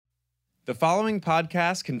The following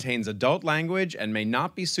podcast contains adult language and may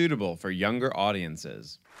not be suitable for younger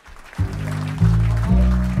audiences.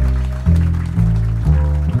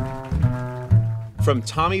 From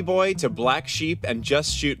Tommy Boy to Black Sheep and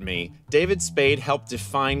Just Shoot Me, David Spade helped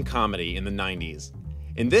define comedy in the 90s.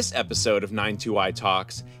 In this episode of 92Y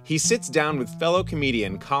Talks, he sits down with fellow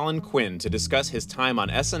comedian Colin Quinn to discuss his time on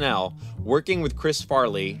SNL, working with Chris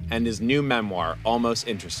Farley, and his new memoir, Almost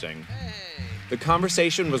Interesting. The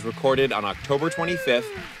conversation was recorded on October 25th,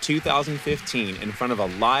 2015, in front of a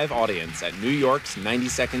live audience at New York's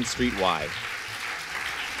 92nd Street Y.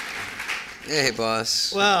 Hey,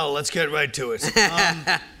 boss. Well, let's get right to it.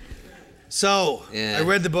 I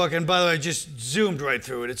read the book, and by the way, I just zoomed right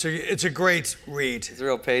through it. It's a great read. It's a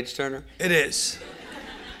real page turner. It is.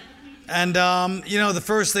 And the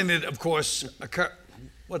first thing that, of course, occurred.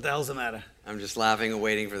 What the hell's the matter? I'm just laughing and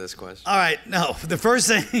waiting for this question. All right, no. The first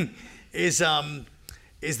thing is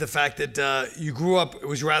the fact that you grew up. It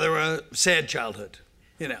was rather a sad childhood,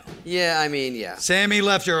 you know. Yeah, yeah. Sammy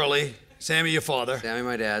left early. Sammy, your father. Sammy,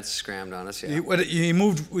 my dad, scrammed on us. Yeah. He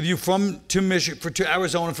moved with you to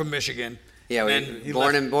Arizona from Michigan. Yeah,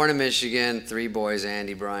 born in Michigan. 3 boys: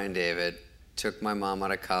 Andy, Brian, David. Took my mom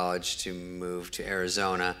out of college to move to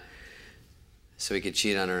Arizona, so he could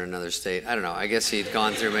cheat on her in another state. I don't know. I guess he'd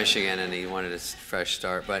gone through Michigan and he wanted a fresh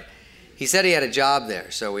start, but he said he had a job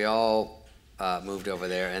there, so we all moved over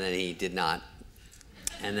there, and then he did not,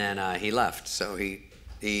 and then he left. So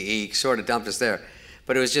he sort of dumped us there.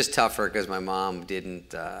 But it was just tougher because my mom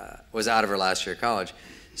was out of her last year of college,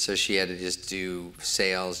 so she had to just do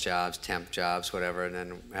sales jobs, temp jobs, whatever, and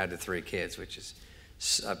then had the 3 kids, which is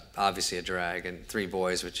obviously a drag, and 3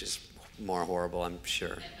 boys, which is more horrible, I'm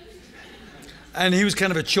sure. And he was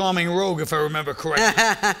kind of a charming rogue, if I remember correctly.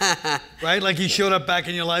 Right? Like he showed up back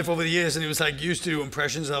in your life over the years, and he was like used to do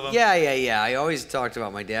impressions of him. Yeah. I always talked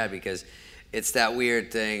about my dad because it's that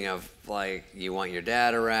weird thing of like you want your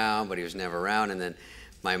dad around, but he was never around, and then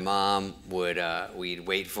my mom we'd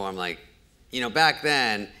wait for him, like, back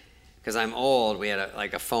then, because I'm old, we had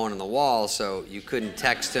a phone on the wall, so you couldn't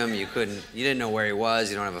text him, you didn't know where he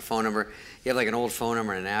was, you don't have a phone number. You have like an old phone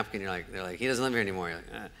number and a napkin, they're like, he doesn't live here anymore. You're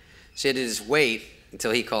like, So you had to just wait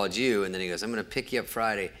until he called you, and then he goes, I'm going to pick you up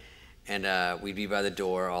Friday, and we'd be by the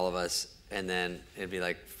door, all of us, and then it'd be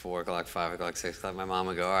like 4 o'clock, 5 o'clock, 6 o'clock. My mom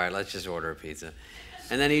would go, all right, let's just order a pizza.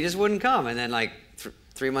 And then he just wouldn't come, and then like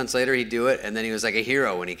 3 months later, he'd do it, and then he was like a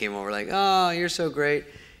hero when he came over, like, oh, you're so great.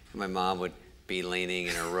 And my mom would be leaning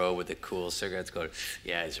in her row with the cool cigarettes going,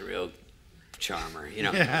 yeah, he's a real charmer,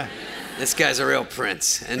 Yeah. This guy's a real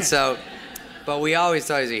prince. And so, but we always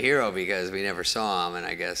thought he was a hero because we never saw him, and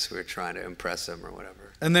I guess we were trying to impress him or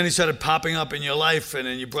whatever. And then he started popping up in your life, and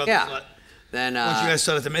then your brother. Yeah. Then once you guys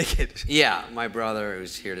started to make it. Yeah, my brother,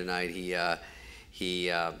 who's here tonight,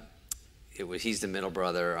 he's the middle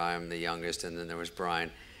brother, I'm the youngest, and then there was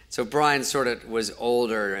Brian. So Brian sort of was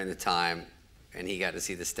older in the time, and he got to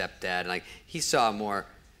see the stepdad, and like he saw more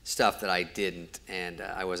stuff that I didn't, and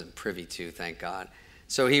I wasn't privy to, thank God.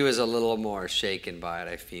 So he was a little more shaken by it,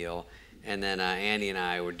 I feel. And then Andy and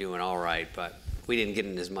I were doing all right, but we didn't get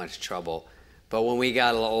in as much trouble. But when we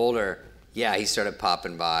got a little older, yeah, he started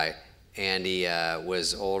popping by. Andy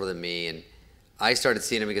was older than me, and I started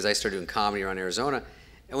seeing him because I started doing comedy around Arizona.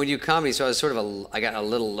 And when you do comedy, so I got a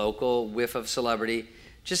little local whiff of celebrity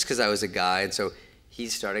just because I was a guy. And so he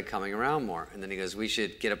started coming around more. And then he goes, we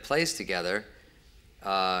should get a place together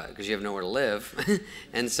because you have nowhere to live.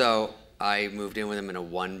 And so I moved in with him in a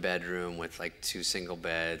 1-bedroom with like 2 single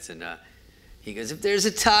beds. And he goes, if there's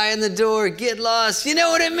a tie in the door, get lost. You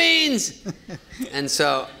know what it means. And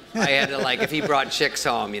so I had to, like, if he brought chicks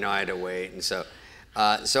home, I had to wait. And so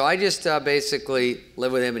I just basically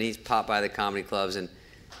lived with him, and he'd pop by the comedy clubs and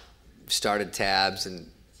started tabs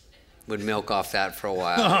and would milk off that for a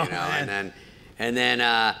while, Man. and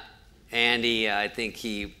then Andy, I think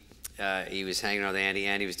he was hanging around with Andy.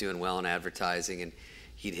 Andy was doing well in advertising, and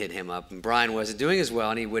he'd hit him up. And Brian wasn't doing as well,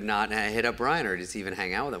 and he would not hit up Brian or just even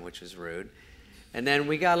hang out with him, which was rude. And then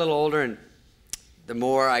we got a little older, and the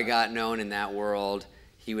more I got known in that world,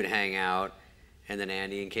 he would hang out. And then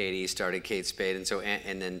Andy and Katie started Kate Spade, and so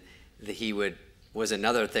and then was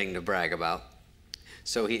another thing to brag about.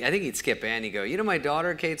 So I think he'd skip Andy, go, my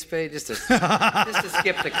daughter, Kate Spade, just to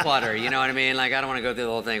skip the clutter, you know what I mean? Like, I don't want to go through the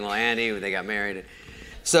whole thing. Well, Andy, they got married.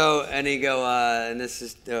 So, and he'd go, and this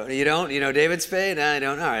is, you don't? David Spade? I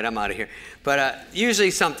don't. All right, I'm out of here. But usually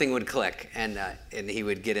something would click, and he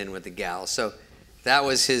would get in with the gal. So that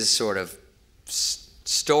was his sort of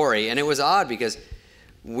story. And it was odd because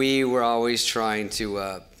we were always trying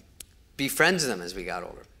to be friends with them as we got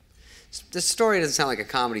older. This story doesn't sound like a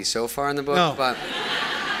comedy so far in the book, no. but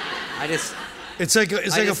It's like a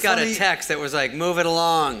got funny, a text that was like, move it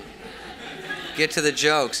along. Get to the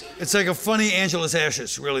jokes. It's like a funny Angela's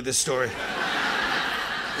Ashes, really, this story.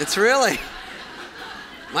 It's really.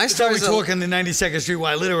 My story. We're talking the 92nd Street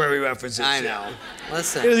Y literary references. I know.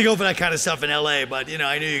 Listen. It doesn't go for that kind of stuff in L.A., but,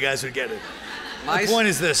 I knew you guys would get it. My point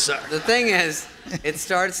is this, sir. The thing is,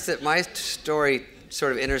 my story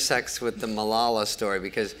sort of intersects with the Malala story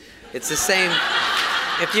because it's the same.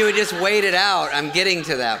 If you would just wait it out, I'm getting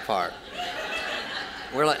to that part.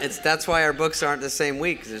 That's why our books aren't the same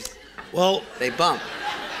week. Well, they bump.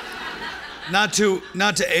 Not to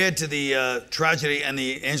add to the tragedy and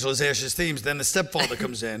the Angela's Ashes themes, then the stepfather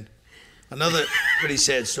comes in. Another pretty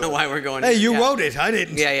sad story. I don't know why we're going. Hey, you wrote it. I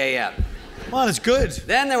didn't. Yeah. Well, it's good.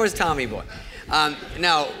 Then there was Tommy Boy. My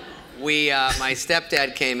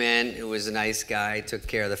stepdad came in, who was a nice guy, took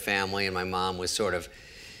care of the family, and my mom was sort of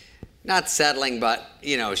not settling, but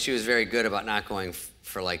she was very good about not going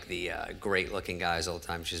for like the great-looking guys all the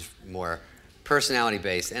time. She's more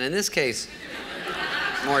personality-based, and in this case,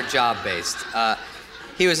 more job-based.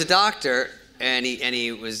 He was a doctor, and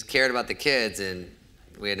he was cared about the kids, and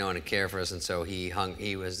we had no one to care for us, and so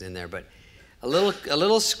he was in there, but a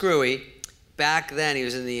little screwy. Back then, he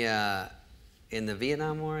was in the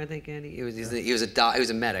Vietnam War, I think, Andy. He was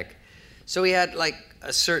a medic, so he had like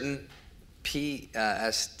a certain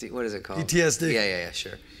PSD. What is it called? PTSD. Yeah,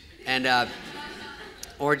 sure, and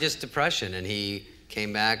or just depression. And he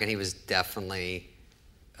came back, and he was definitely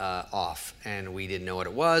off, and we didn't know what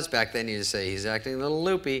it was back then. You just say he's acting a little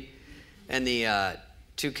loopy, and the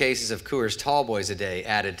 2 cases of Coors Tall Boys a day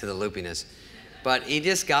added to the loopiness. But he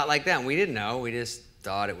just got like that, and we didn't know. We just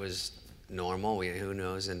thought it was normal. Who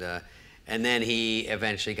knows? And then he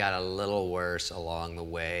eventually got a little worse along the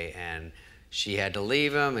way, and she had to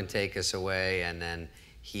leave him and take us away, and then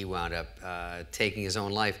he wound up taking his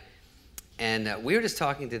own life. And we were just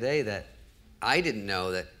talking today that I didn't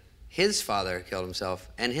know that his father killed himself,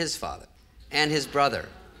 and his father, and his brother.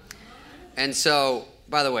 And so,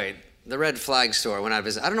 by the way, the red flag store went out of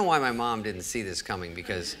business. I don't know why my mom didn't see this coming,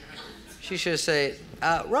 because she should say,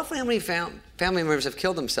 roughly how many family members have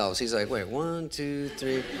killed themselves? He's like, wait, 1, 2,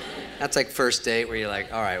 3. That's like first date where you're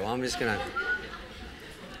like, all right, well, I'm just going to.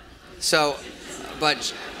 So,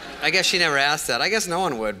 but I guess she never asked that. I guess no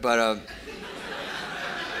one would, but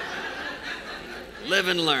live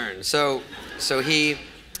and learn. That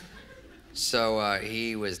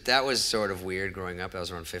was sort of weird growing up. I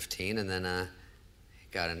was around 15, and then he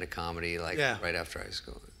got into comedy right after high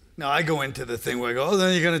school. No, I go into the thing where I go, oh,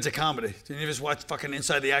 then you got into comedy. Didn't you just watch fucking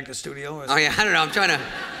Inside the Actors Studio? Oh yeah, I don't know. I'm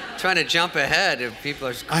trying to jump ahead if people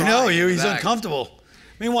are crying. I know he's uncomfortable.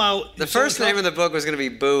 Meanwhile, the first name of the book was going to be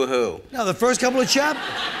Boo Hoo. No, the first couple of chapters.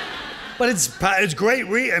 But it's great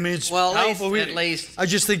read. I mean, it's powerful reading. At least. I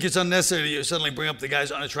just think it's unnecessary to suddenly bring up the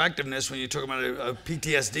guy's unattractiveness when you're talking about a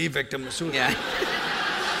PTSD victim of suicide. Yeah.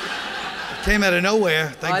 It came out of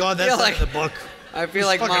nowhere. Thank God that's not the book. I feel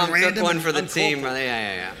like Mom took one for the team.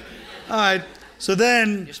 Yeah. All right. So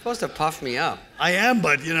then... You're supposed to puff me up. I am,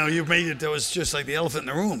 but, you made it... That was just like the elephant in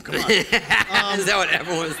the room. Come on. Is that what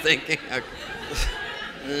everyone's thinking? Okay.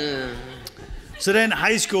 So then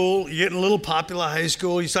high school, you're getting a little popular high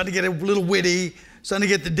school. You start to get a little witty. Starting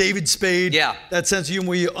to get the David Spade. Yeah. That sense of humor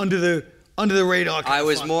where you're under the radar. I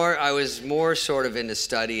was more sort of into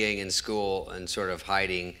studying in school and sort of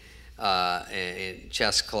hiding in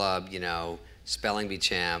chess club, spelling bee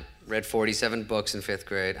champ. Read 47 books in 5th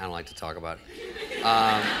grade. I don't like to talk about it.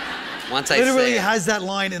 Once I literally has that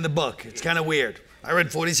line in the book. It's kind of weird. I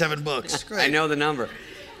read 47 books. Great. I know the number.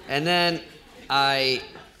 And then I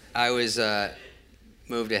was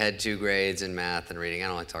moved ahead 2 grades in math and reading. I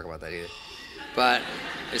don't like to talk about that either. But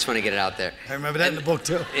I just want to get it out there. I remember that in the book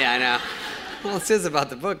too. Yeah, I know. Well, it says about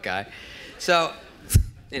the book guy. So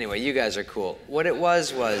anyway, you guys are cool. What it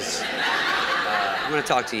was I'm going to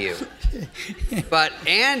talk to you. But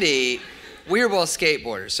Andy, we were both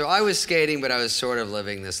skateboarders. So I was skating, but I was sort of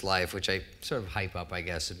living this life, which I sort of hype up, I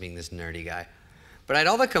guess, as being this nerdy guy. But I had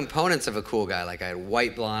all the components of a cool guy. Like I had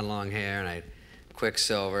white blonde long hair, and I had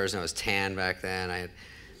Quicksilvers, and I was tan back then. I had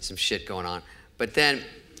some shit going on. But then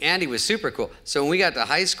Andy was super cool. So when we got to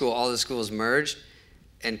high school, all the schools merged,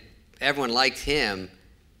 and everyone liked him.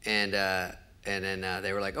 And then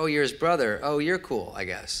they were like, oh, you're his brother. Oh, you're cool, I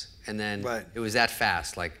guess. And then It was that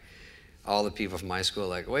fast. Like, all the people from my school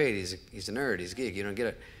like, wait, he's a nerd, he's a geek, you don't get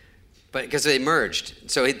it. But because they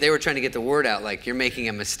merged. So they were trying to get the word out, like, you're making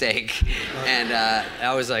a mistake. And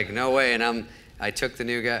I was like, no way. And I took the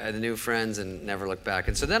new friends and never looked back.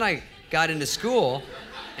 And so then I got into school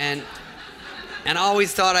and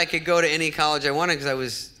always thought I could go to any college I wanted because I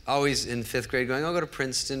was always in 5th grade going, I'll go to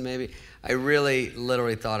Princeton maybe. I really,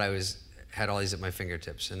 literally thought I had all these at my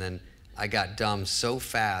fingertips. And then I got dumb so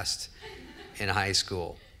fast in high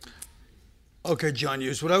school. Okay, John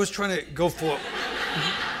Hughes, what I was trying to go for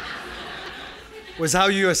was how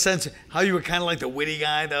you were kind of like the witty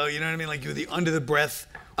guy, though. You know what I mean? Like you were the under the breath.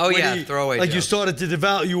 Oh, witty, yeah, throwaway Like jokes. you started to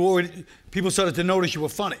develop, people started to notice you were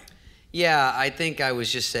funny. Yeah, I think I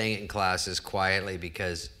was just saying it in classes quietly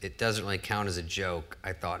because it doesn't really count as a joke,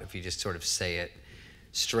 I thought, if you just sort of say it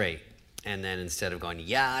straight. And then instead of going,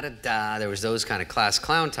 yada-da, there was those kind of class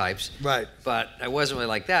clown types. Right. But I wasn't really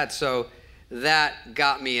like that, so that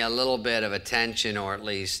got me a little bit of attention or at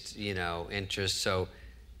least, interest. So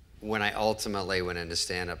when I ultimately went into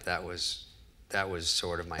stand-up, that was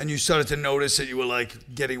sort of my... And you started to notice that you were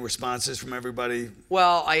like getting responses from everybody.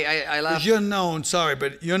 Well, I left...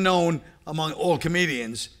 Because you're known among all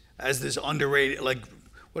comedians as this underrated, like,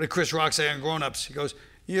 what did Chris Rock say on Grown Ups? He goes,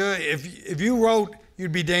 yeah, if you wrote,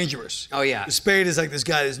 you'd be dangerous. Oh, yeah. Spade is like this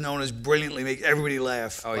guy that's known as brilliantly make everybody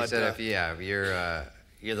laugh. Oh, he said,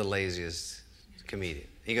 you're the laziest comedian.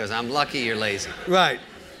 He goes, I'm lucky you're lazy. Right.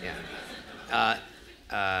 Yeah.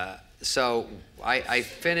 So I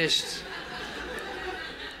finished...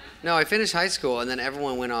 No, I finished high school, and then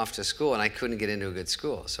everyone went off to school, and I couldn't get into a good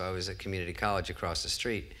school. So I was at community college across the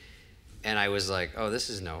street, and I was like, oh,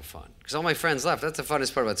 this is no fun. Because all my friends left. That's the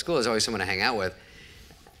funnest part about school. There's always someone to hang out with.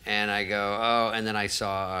 And I go, oh, and then I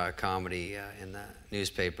saw a comedy in the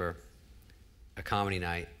newspaper, a comedy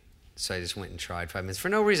night. So I just went and tried 5 minutes for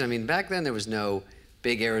no reason. I mean, back then there was no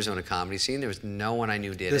big Arizona comedy scene. There was no one I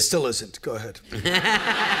knew did it. There still isn't. Go ahead.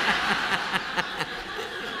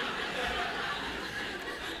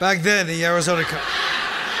 Back then, the Arizona...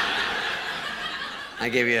 I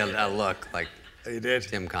gave you a look like You did?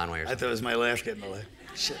 Tim Conway or I something. thought it was my laugh getting away.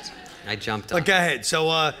 Shit. I jumped But up. go ahead.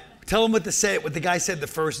 So tell them what the guy said the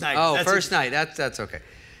first night. Oh, first night. That's okay.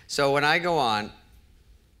 So when I go on,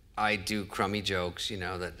 I do crummy jokes,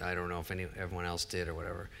 that I don't know if everyone else did or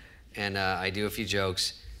whatever. And I do a few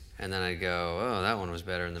jokes, and then I go, oh, that one was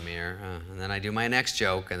better in the mirror. And then I do my next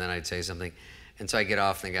joke, and then I'd say something. And so I get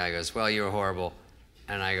off, and the guy goes, well, you were horrible.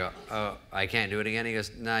 And I go, oh, I can't do it again? He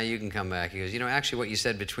goes, nah, you can come back. He goes, actually what you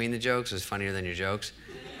said between the jokes was funnier than your jokes.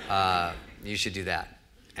 You should do that.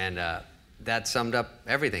 And that summed up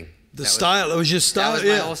everything. The style, it was your style? That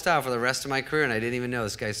was my whole style for the rest of my career, and I didn't even know.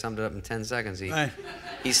 This guy summed it up in 10 seconds.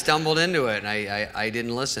 He stumbled into it, and I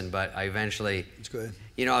didn't listen, but I eventually... That's good.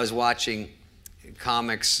 I was watching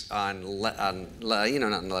comics on not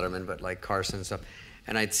Letterman, but like Carson and stuff,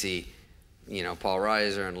 and I'd see... Paul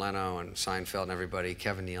Reiser and Leno and Seinfeld and everybody,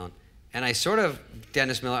 Kevin Nealon. And I sort of,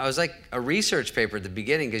 Dennis Miller, I was like a research paper at the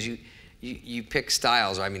beginning because you pick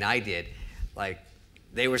styles, or I mean I did. Like,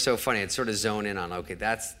 they were so funny, I'd sort of zone in on, okay,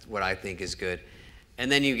 that's what I think is good.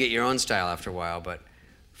 And then you get your own style after a while, but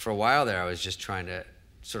for a while there I was just trying to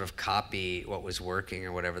sort of copy what was working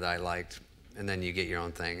or whatever that I liked. And then you get your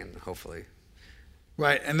own thing and hopefully.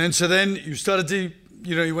 Right, and then you started to,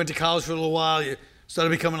 you went to college for a little while, you started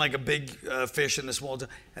becoming like a big fish in the small town.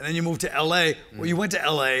 And then you moved to L.A. Well, you went to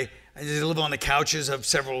L.A. and you lived on the couches of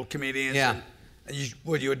several comedians. Yeah. And you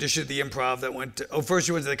auditioned at the Improv that went to... first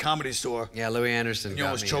you went to the Comedy Store. Yeah, Louis Anderson You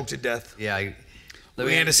almost choked to death. Yeah.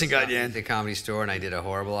 Louis Anderson got you in. At the Comedy Store, and I did a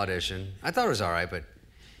horrible audition. I thought it was all right, but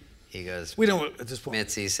he goes... We don't at this point.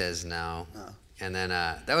 Mitzi says no. And then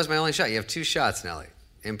that was my only shot. You have 2 shots in L.A.,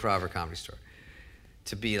 Improv or Comedy Store,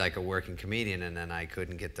 to be like a working comedian, and then I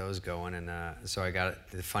couldn't get those going, and so I got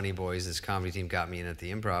the Funny Boys, this comedy team, got me in at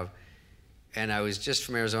the Improv, and I was just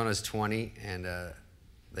from Arizona, I was 20, and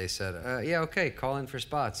they said, yeah, okay, call in for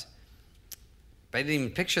spots. But I didn't even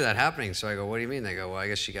picture that happening, so I go, what do you mean? They go, well, I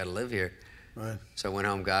guess you got to live here. Right. So I went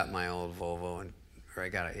home, got my old Volvo,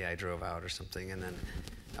 I drove out or something, and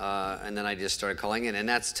then I just started calling in, and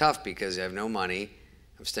that's tough because I have no money.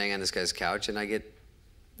 I'm staying on this guy's couch, and I get,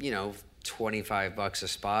 $25 a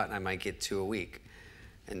spot, and I might get 2 a week.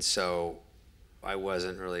 And so I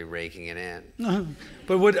wasn't really raking it in. No,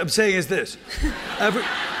 but what I'm saying is this.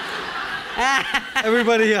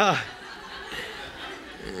 Everybody,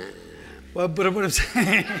 well, but what I'm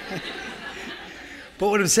saying... But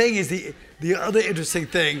what I'm saying is the other interesting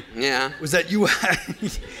thing was that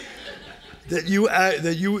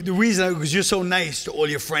the reason, because you're so nice to all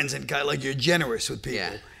your friends and like you're generous with people.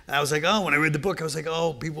 Yeah. And I was like, when I read the book, I was like,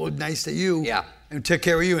 people are nice to you. Yeah. And took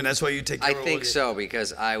care of you, and that's why you take care of I think so,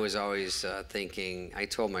 because I was always thinking, I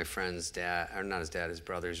told my friend's dad, or not his dad, his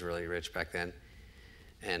brother's really rich back then,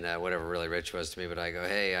 and whatever really rich was to me, but I go,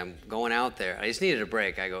 hey, I'm going out there. I just needed a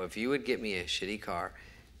break. I go, if you would get me a shitty car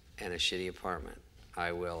and a shitty apartment,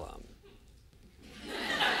 I will...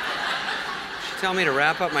 Tell me to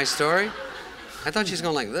wrap up my story? I thought she was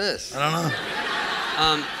going like this. I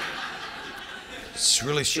don't know. It's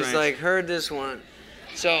really strange. She's like, heard this one.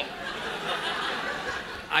 So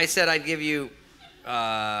I said I'd give you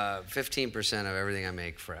 15% of everything I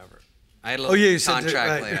make forever. I had a little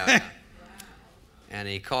contract laid out. And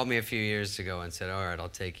he called me a few years ago and said, all right, I'll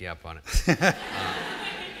take you up on it.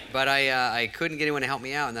 But I couldn't get anyone to help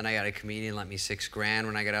me out, and then I got a comedian let me $6,000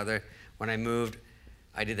 when I got out there. When I moved,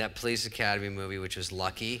 I did that Police Academy movie, which was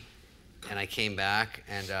Lucky, and I came back,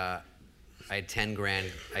 and I had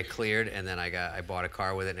 $10,000 I cleared, and then I bought a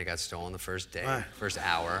car with it, and it got stolen the first day, first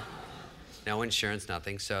hour. No insurance,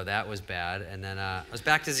 nothing, so that was bad. And then I was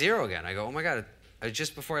back to zero again. I go, oh my God,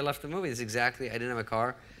 just before I left the movie, I didn't have a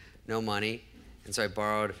car, no money, and so I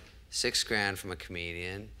borrowed $6,000 from a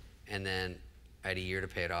comedian, and then I had a year to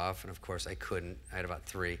pay it off, and of course I couldn't. I had about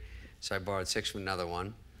 3. So I borrowed 6 from another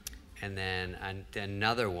one, and then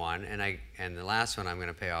another one, and the last one I'm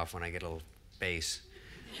gonna pay off when I get a little base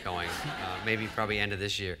going, maybe probably end of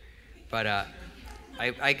this year. But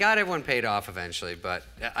I got everyone paid off eventually, but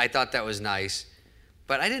I thought that was nice.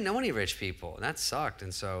 But I didn't know any rich people, and that sucked.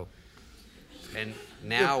 And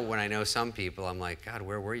now when I know some people, I'm like, God,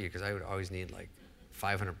 where were you? Because I would always need like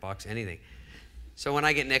 $500, anything. So when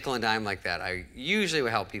I get nickel and dime like that, I usually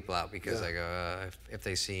will help people out because I go, if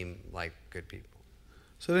they seem like good people.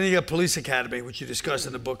 So then you got Police Academy, which you discussed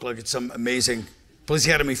in the book like it's some amazing, Police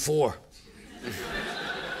Academy 4.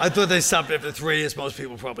 I thought they stopped after 3, as most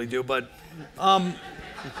people probably do, but, and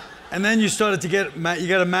then you started to you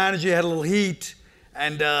got a manager, you had a little heat,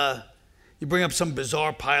 and you bring up some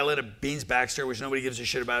bizarre pilot of Beans Baxter, which nobody gives a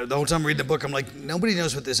shit about. The whole time I'm reading the book, I'm like, nobody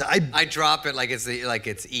knows what this is. I drop it like it's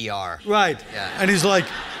ER. Right. Yeah. And he's like,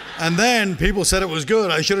 and then people said it was good.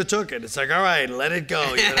 I should have took it. It's like, all right, let it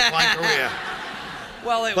go. You had a fine career.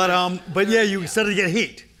 Well, but yeah, you started to get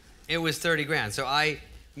heat. It was $30,000. So I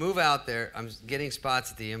move out there. I'm getting spots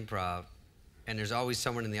at the Improv, and there's always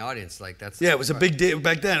someone in the audience. Like that's it was a big deal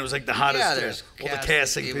back then. It was like the hottest. Yeah, there's all the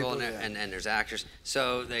casting people and there's actors.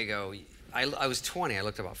 So they go. I was 20. I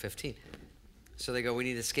looked about 15. So they go, we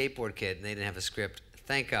need a skateboard kid, and they didn't have a script.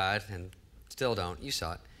 Thank God, and still don't. You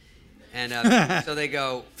saw it. And so they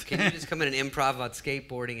go, can you just come in and improv about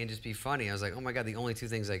skateboarding and just be funny? I was like, oh my God, the only 2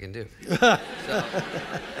 things I can do. So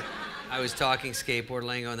I was talking skateboard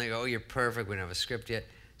lingo, and they go, oh, you're perfect. We don't have a script yet.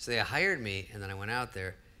 So they hired me, and then I went out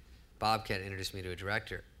there. Bobcat introduced me to a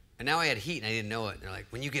director. And now I had heat, and I didn't know it. And they're like,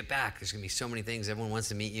 when you get back, there's going to be so many things. Everyone wants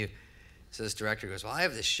to meet you. So this director goes, well, I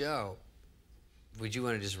have this show. Would you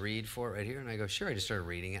want to just read for it right here? And I go, sure. I just started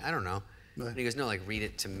reading it. I don't know. Right. And he goes, no, like read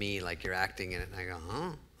it to me like you're acting in it. And I go,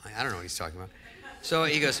 huh? I don't know what he's talking about. So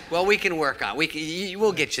he goes, well, we can work on it.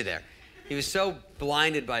 We'll get you there. He was so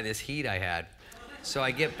blinded by this heat I had. So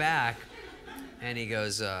I get back, and he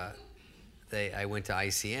goes, I went to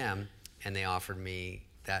ICM, and they offered me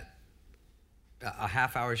a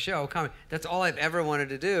half-hour show. That's all I've ever wanted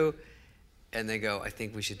to do. And they go, I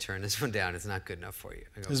think we should turn this one down. It's not good enough for you.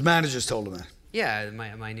 I go, his managers told him that. Yeah,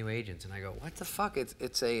 my new agents. And I go, what the fuck?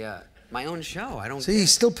 It's my own show. I don't. See,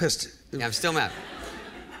 he's still pissed. Yeah, I'm still mad.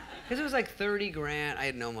 Because it was like $30,000. I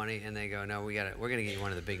had no money, and they go, no, we're gonna get you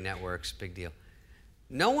one of the big networks. Big deal.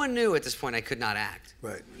 No one knew at this point I could not act.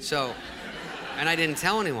 Right. So, and I didn't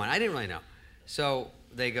tell anyone. I didn't really know. So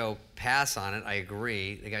they go, pass on it. I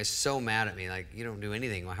agree. The guy's so mad at me, like, you don't do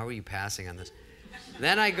anything. How are you passing on this?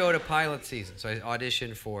 Then I go to pilot season. So I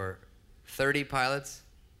auditioned for 30 pilots,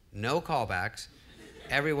 no callbacks.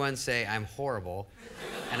 Everyone say I'm horrible,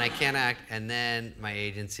 and I can't act. And then my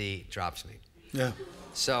agency drops me. Yeah.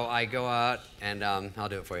 So I go out, and I'll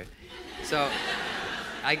do it for you. So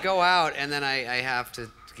I go out, and then I have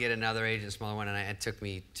to get another agent, smaller one, and it took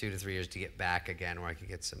me 2 to 3 years to get back again where I could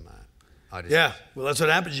get some auditions. Yeah, well, that's what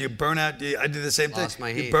happens. You burn out. I did the same thing. Lost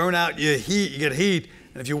my heat. You burn out your heat. You get heat,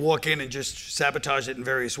 and if you walk in and just sabotage it in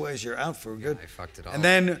various ways, you're out for good. I fucked it all. And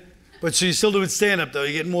then, but so you're still doing stand-up though.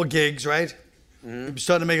 You're getting more gigs, right? Mm-hmm. You're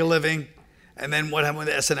starting to make a living. And then what happened with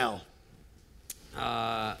SNL?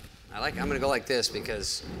 I'm gonna go like this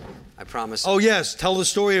because I promise. Oh yes, tell the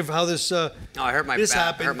story of how this. I hurt my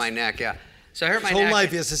back. I hurt my neck. Yeah. So I hurt my neck. His whole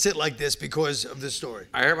life he has to sit like this because of this story.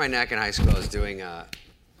 I hurt my neck in high school. I was doing.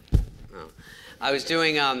 I was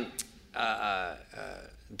doing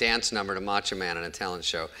dance number to Macho Man on a talent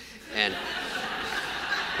show, and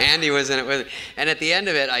Andy was in it with me. And at the end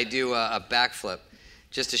of it, I do a backflip,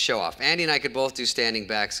 just to show off. Andy and I could both do standing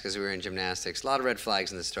backs because we were in gymnastics. A lot of red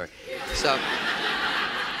flags in this story. So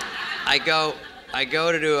I go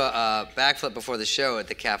to do a backflip before the show at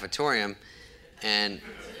the cafetorium, and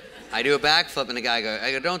I do a backflip, and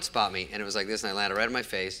I go, don't spot me. And it was like this, and I landed right on my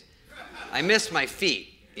face. I missed my feet,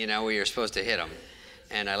 where you're supposed to hit them.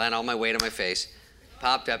 and I land all my weight on my face.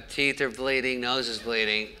 Popped up, teeth are bleeding, nose is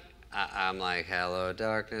bleeding. I'm like, hello,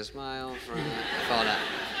 darkness, my old friend. I fall down.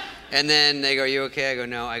 And then they go, you okay? I go,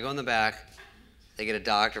 no. I go in the back. They get a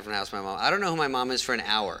doctor from the house of my mom. I don't know who my mom is for an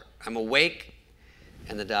hour. I'm awake,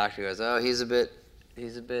 and the doctor goes, oh, he's a bit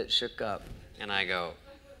shook up. And I go,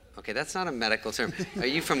 okay, that's not a medical term. Are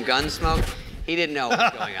you from Gunsmoke? He didn't know what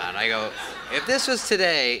was going on. I go, if this was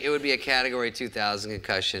today, it would be a Category 2000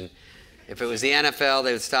 concussion. If it was the NFL,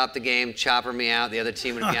 they would stop the game, chopper me out. The other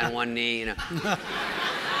team would be on one knee, you know.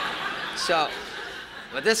 So,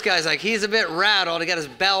 but this guy's like, he's a bit rattled. He got his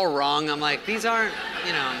bell wrong. I'm like, these aren't,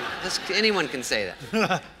 you know, anyone can say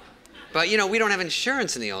that. But, you know, we don't have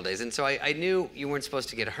insurance in the old days. And so I knew you weren't supposed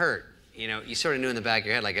to get hurt. You know, you sort of knew in the back of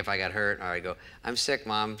your head, like if I got hurt, or I go, I'm sick,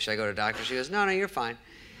 Mom. Should I go to a doctor? She goes, no, you're fine.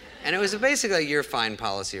 And it was basically a you're fine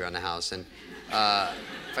policy around the house. And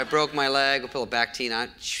if I broke my leg, we'll put a Bactine on.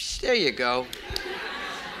 There you go.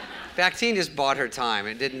 Bactine just bought her time.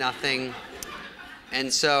 It did nothing.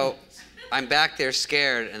 And so I'm back there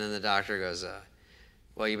scared, and then the doctor goes,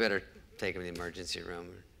 well, you better take him to the emergency room.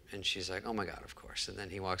 And she's like, oh my God, of course. And then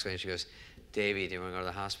he walks away and she goes, Davey, do you want to go to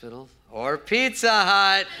the hospital? Or Pizza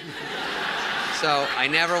Hut? So I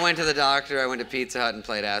never went to the doctor. I went to Pizza Hut and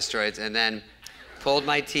played asteroids, and then pulled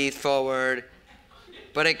my teeth forward.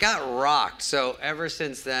 But it got rocked. So ever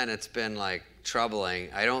since then, it's been like troubling.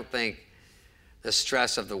 I don't think the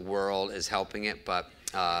stress of the world is helping it, but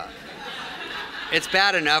it's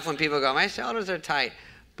bad enough when people go, my shoulders are tight.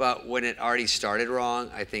 But when it already started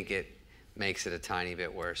wrong, I think it makes it a tiny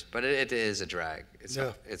bit worse. But it is a drag.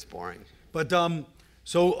 It's boring. But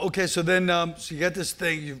so then you get this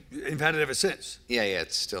thing. You've had it ever since. Yeah,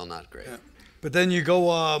 it's still not great. Yeah. But then you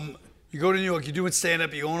go to New York. You're doing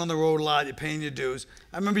stand-up. You're going on the road a lot. You're paying your dues.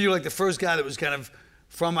 I remember you were like the first guy that was kind of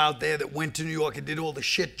from out there that went to New York and did all the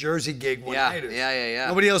shit Jersey gig one-nighters. Yeah.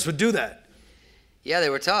 Nobody else would do that. Yeah, they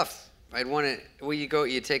were tough. I'd want to. Well,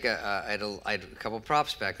 you take I had a couple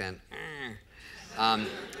props back then.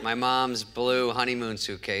 My mom's blue honeymoon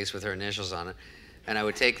suitcase with her initials on it, and I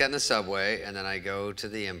would take that in the subway, and then I go to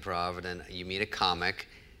the Improv, and then you meet a comic,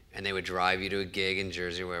 and they would drive you to a gig in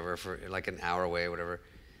Jersey, or wherever, for like an hour away, or whatever,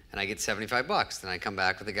 and I get $75. Then I come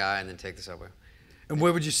back with the guy, and then take the subway. And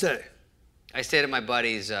where would you stay? I stayed at my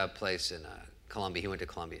buddy's place in Columbia. He went to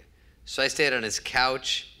Columbia, so I stayed on his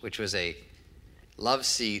couch, which was a love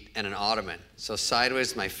seat and an ottoman. So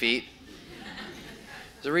sideways to my feet.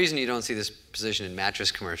 There's a reason you don't see this position in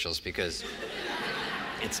mattress commercials, because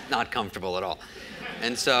it's not comfortable at all.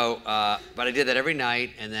 And so, but I did that every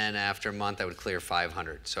night, and then after a month I would clear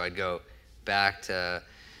 500. So I'd go back to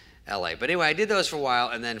LA. But anyway, I did those for a while,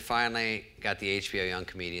 and then finally got the HBO Young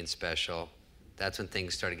Comedian special. That's when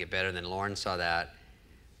things started to get better. And then Lauren saw that,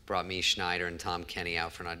 brought me, Schneider, and Tom Kenny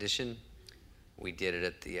out for an audition. We did it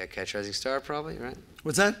at the Catch Rising Star, probably, right?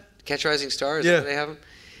 What's that? Catch Rising Star, is that where they have them?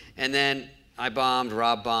 And then I bombed,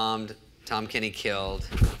 Rob bombed, Tom Kenny killed,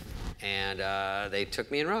 and they took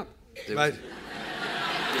me and Rob. Right.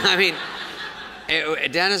 I mean,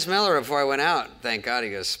 Dennis Miller, before I went out, thank God, he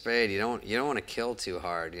goes, Spade, you don't want to kill too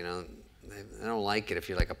hard, you know. They don't like it if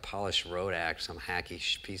you're like a polished road act, some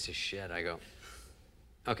hacky piece of shit. I go,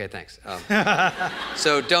 okay, thanks.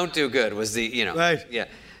 So don't do good was the, you know. Right. Yeah.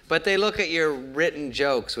 But they look at your written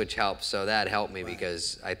jokes, which helps, so that helped me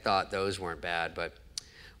because I thought those weren't bad, but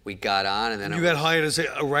we got on, and then you got hired as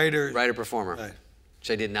a writer. Writer-performer, right.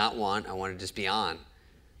 Which I did not want. I wanted to just be on.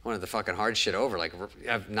 I wanted the fucking hard shit over, like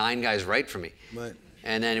have 9 guys write for me. Right.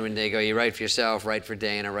 And then when they go, you write for yourself, write for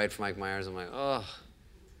Dana, write for Mike Myers, I'm like, oh.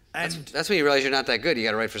 And that's when you realize you're not that good. You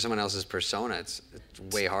got to write for someone else's persona. It's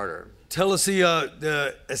way harder. Tell us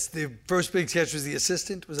the first big sketch was The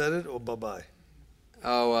Assistant. Was that it, or Bye-Bye?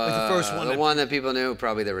 Oh, like the first one. The one that people knew,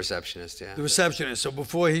 probably The Receptionist, yeah. The Receptionist. So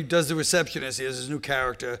before he does The Receptionist, he has his new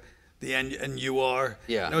character, the And You Are.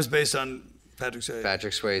 Yeah. And that was based on Patrick Swayze.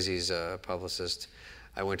 Patrick Swayze's publicist.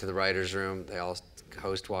 I went to the writer's room.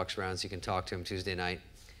 Host walks around so you can talk to him Tuesday night.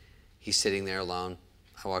 He's sitting there alone.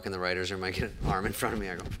 I walk in the writer's room. I get an arm in front of me.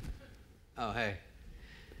 I go, oh, hey.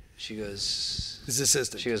 She goes... His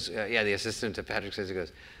assistant. She goes, yeah, the assistant to Patrick Swayze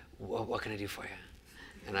goes, what can I do for you?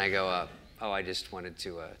 And I go, oh, I just wanted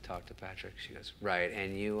to talk to Patrick. She goes, right,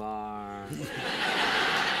 and you are?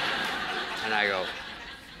 And I go,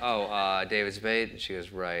 oh, David Spade? And she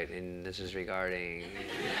goes, right, and this is regarding...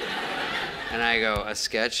 And I go, a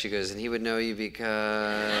sketch? She goes, and he would know you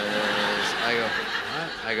because... I go,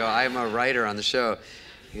 what? I go, I'm a writer on the show.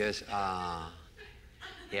 He goes, yeah,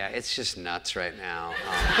 it's just nuts right now.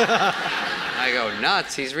 I go,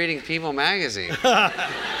 nuts? He's reading People magazine.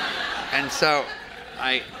 And so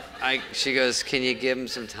she goes, can you give him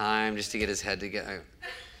some time just to get his head together?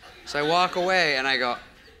 So I walk away and I go,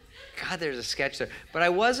 God, there's a sketch there. But I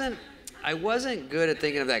wasn't good at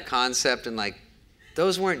thinking of that concept, and like,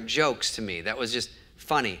 those weren't jokes to me. That was just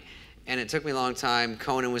funny. And it took me a long time.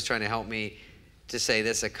 Conan was trying to help me to say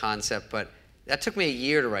this is a concept, but that took me a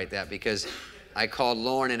year to write that, because I called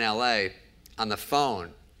Lorne in LA on the phone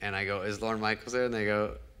and I go, is Lorne Michaels there? And they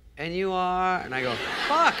go, and you are? And I go,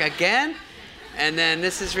 fuck, again? And then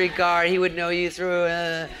this is regard, he would know you through,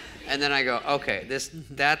 and then I go, okay,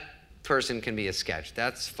 that person can be a sketch.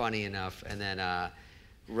 That's funny enough. And then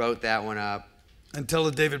wrote that one up. Until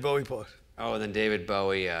the David Bowie part. Oh, and then David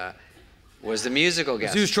Bowie was the musical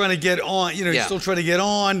guest. He was trying to get on, you know, he's still trying to get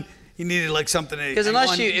on. He needed like something to, because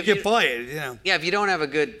unless you get fired, you know. Yeah, if you don't have a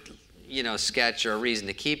good, you know, sketch or a reason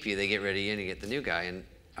to keep you, they get rid of you and you get the new guy. And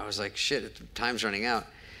I was like, shit, time's running out.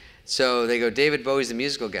 So they go, David Bowie's the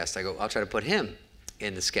musical guest. I go, I'll try to put him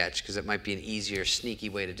in the sketch because it might be an easier, sneaky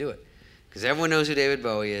way to do it. Because everyone knows who David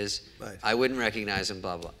Bowie is. Right. I wouldn't recognize him,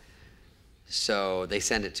 blah, blah. So they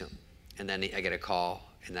send it to him. And then I get a call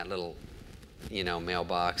in that little, you know,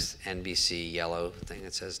 mailbox, NBC yellow thing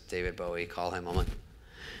that says, David Bowie, call him. I'm like,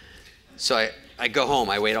 so I go home.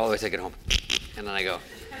 I wait all the way to get home. And then I go,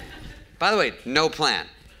 by the way, no plan.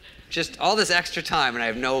 Just all this extra time, and I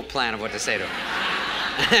have no plan of what to say to him.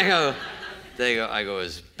 I go,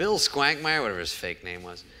 is Bill Squankmeyer, whatever his fake name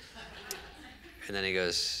was. And then he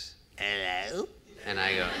goes, hello? And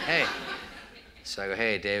I go, hey. So I go,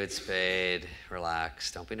 hey, David Spade,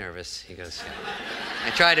 relax, don't be nervous. He goes, yeah.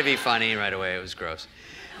 I tried to be funny right away, it was gross.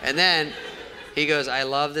 And then he goes, I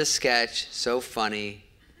love this sketch, so funny.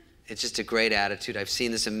 It's just a great attitude. I've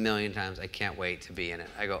seen this a million times. I can't wait to be in it.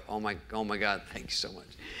 I go, oh my God, thank you so much.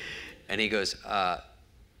 And he goes,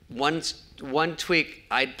 one tweak,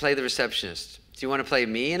 I'd play the receptionist. Do you want to play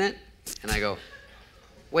me in it? And I go,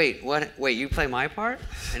 wait, what? Wait, you play my part?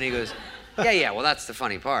 And he goes, yeah, well, that's the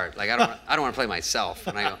funny part. Like, I don't want to play myself.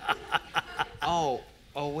 And I go,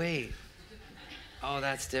 oh, wait. Oh,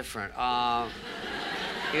 that's different.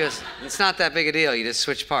 He goes, it's not that big a deal. You just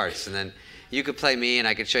switch parts. And then you could play me, and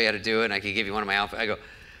I could show you how to do it, and I could give you one of my outfits. I go,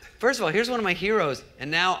 first of all, here's one of my heroes,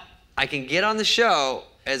 and now I can get on the show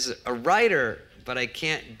as a writer, but I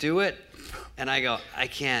can't do it. And I go, I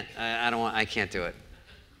can't do it.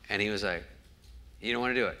 And he was like, you don't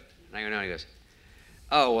want to do it? And I go, no. And he goes,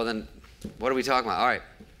 oh, well then, what are we talking about? All right,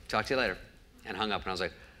 talk to you later. And hung up, and I was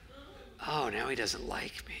like, oh, now he doesn't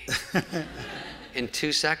like me. In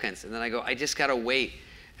 2 seconds. And then I go, I just got to wait.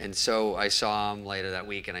 And so I saw him later that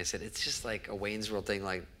week, and I said, it's just like a Wayne's World thing,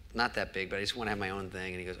 like not that big, but I just want to have my own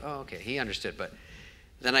thing. And he goes, oh, okay. He understood. But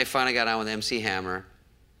then I finally got on with MC Hammer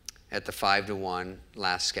at the 5-to-1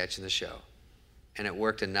 last sketch in the show. And it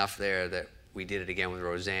worked enough there that we did it again with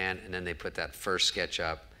Roseanne, and then they put that first sketch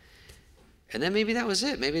up. And then maybe that was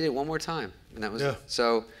it. Maybe they did it one more time, and that was it.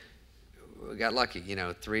 So we got lucky, you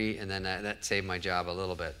know, 3, and then that saved my job a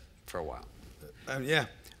little bit for a while. Yeah.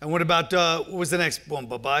 And what about, what was the next one,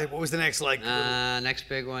 Bye-Bye? What was the next, like? Next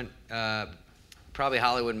big one, probably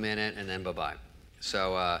Hollywood Minute, and then Bye-Bye.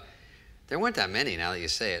 So there weren't that many, now that you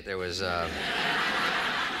say it. There was, I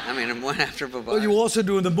mean, one after Bye-Bye. Well, you were also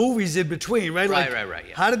doing the movies in between, right? Right,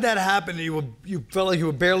 yeah. How did that happen? You felt like you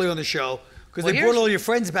were barely on the show, because they brought all your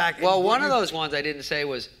friends back. Well, one of those ones I didn't say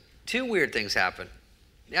was 2 weird things happened.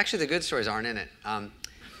 Actually, the good stories aren't in it.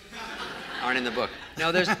 Aren't in the book.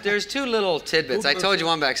 No, there's 2 little tidbits. I told you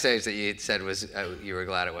one backstage that you said was you were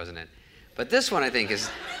glad it wasn't in. But this one I think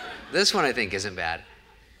isn't bad.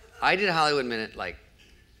 I did a Hollywood Minute like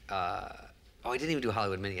I didn't even do a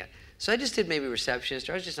Hollywood Minute yet. So I just did maybe receptionist,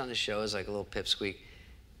 or I was just on the show as like a little pipsqueak,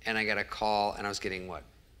 and I got a call, and I was getting what,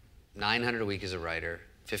 $900 a week as a writer,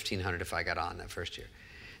 $1,500 if I got on that first year.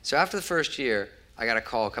 So after the first year, I got a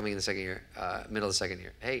call coming in the second year, middle of the second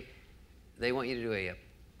year. Hey, they want you to do a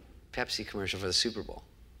Pepsi commercial for the Super Bowl.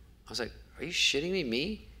 I was like, are you shitting me?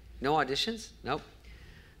 Me? No auditions? Nope.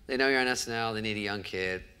 They know you're on SNL. They need a young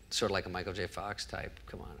kid, sort of like a Michael J. Fox type.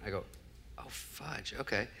 Come on. I go, oh, fudge.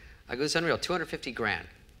 Okay. I go, it's unreal. $250,000.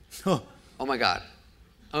 Oh my God.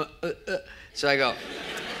 So I go,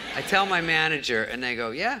 I tell my manager, and they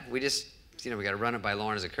go, yeah, we just, we got to run it by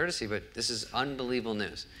Lauren as a courtesy, but this is unbelievable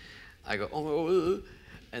news. I go, oh,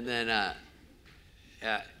 and then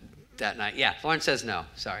that night, yeah, Lauren says no.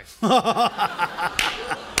 Sorry.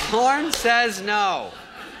 Lauren says no.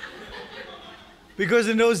 Because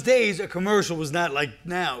in those days, a commercial was not like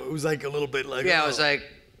now. It was like a little bit like. Yeah, it was like,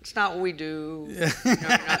 it's not what we do. Yeah. You're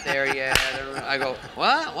not there yet. I go,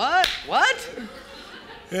 what?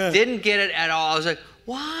 Yeah. Didn't get it at all. I was like,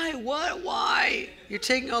 why? What? Why? You're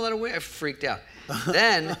taking all that away. I freaked out.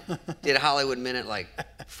 Then did a Hollywood Minute like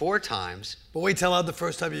 4 times. But wait, tell out the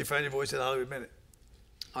first time you found your voice at Hollywood Minute.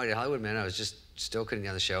 Oh, I did Hollywood Minute. I was just still putting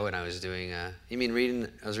down the show, and I was doing. You mean reading?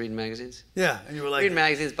 I was reading magazines. Yeah, and you were like reading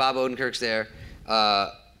magazines. Bob Odenkirk's there.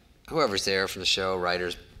 Whoever's there from the show,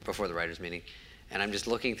 writers before the writers meeting, and I'm just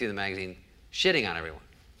looking through the magazine, shitting on everyone.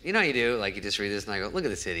 You know how you do? Like you just read this, and I go, look at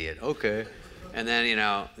this idiot. Okay. And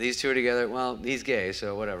then these two are together. Well, he's gay,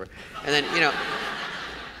 so whatever. And then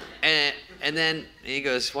and then he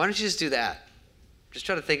goes, why don't you just do that? Just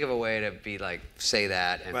try to think of a way to be like, say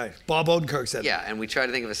that. And, right. Bob Odenkirk said yeah, and we tried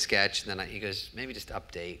to think of a sketch, and then he goes, maybe just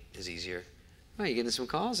update is easier. Oh, you getting some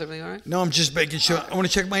calls? Everything all right? No, I'm just making sure. I want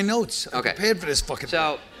to check my notes. I'm prepared for this fucking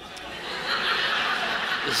So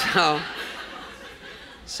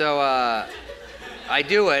I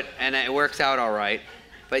do it, and it works out all right.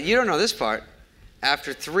 But you don't know this part.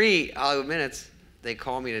 After 3 Hollywood Minutes, they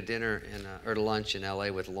call me to dinner or to lunch in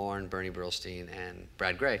L.A. with Lorne, Bernie Brillstein, and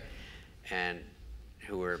Brad Gray, and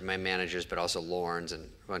who were my managers, but also Lorne's and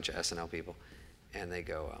a bunch of SNL people. And they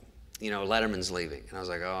go, Letterman's leaving. And I was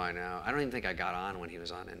like, oh, I know. I don't even think I got on when he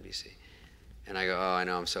was on NBC. And I go, oh, I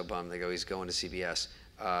know, I'm so bummed. They go, he's going to CBS.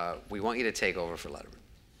 We want you to take over for Letterman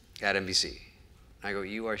at NBC. I go,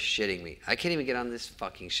 you are shitting me. I can't even get on this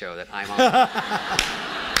fucking show that I'm on.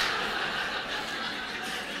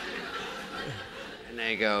 And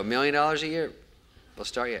they go, $1 million a year? We'll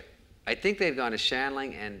start you. I think they've gone to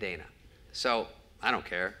Shandling and Dana. So I don't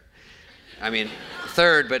care. I mean,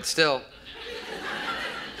 third, but still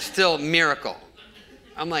miracle.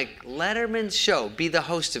 I'm like, Letterman's show, be the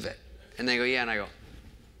host of it. And they go, yeah. And I go,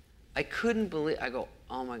 I couldn't believe, I go,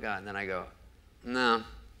 oh my God. And then I go, no.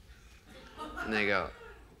 And they go,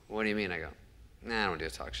 what do you mean? I go, nah, I don't do a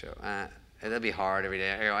talk show. That'd be hard every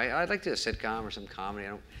day. I go, I'd like to do a sitcom or some comedy.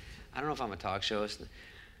 I don't know if I'm a talk show host.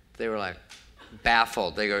 They were like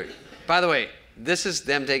baffled. They go, by the way, this is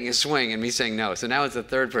them taking a swing and me saying no. So now it's the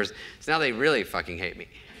third person. So now they really fucking hate me.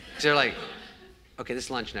 So they're like, okay, this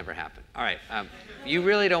lunch never happened. All right, you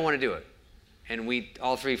really don't want to do it. And we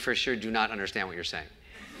all three for sure do not understand what you're saying.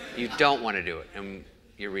 You don't want to do it. And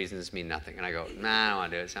your reasons mean nothing. And I go, nah, I don't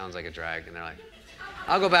want to do it. It sounds like a drag. And they're like,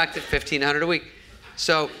 I'll go back to $1,500 a week.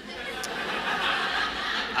 So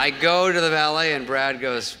I go to the valet and Brad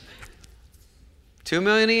goes, $2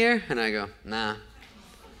 million a year? And I go, nah.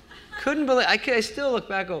 Couldn't believe, I still look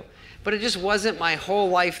back and go, but it just wasn't my whole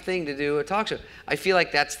life thing to do a talk show. I feel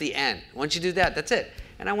like that's the end. Once you do that, that's it.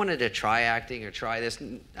 And I wanted to try acting or try this.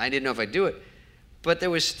 I didn't know if I'd do it. But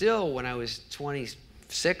there was still, when I was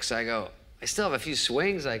 26, I go, I still have a few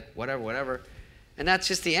swings, like whatever. And that's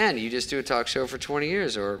just the end. You just do a talk show for 20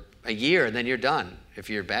 years or a year, and then you're done if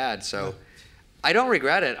you're bad. So I don't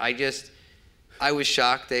regret it. I was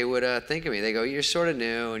shocked they would think of me. They go, you're sort of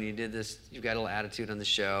new, and you did this, you've got a little attitude on the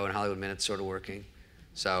show, and Hollywood Minute's sort of working.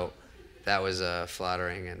 So that was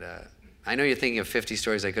flattering. And I know you're thinking of 50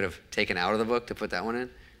 stories I could have taken out of the book to put that one in.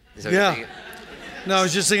 Is that what you're thinking? No, I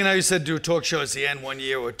was just thinking how you said do a talk show, it's the end 1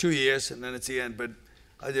 year or 2 years, and then it's the end. But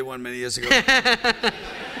I did one many years ago. It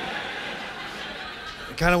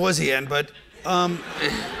kind of was the end, but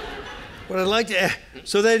what I'd like to,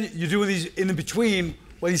 so then you're doing these in between.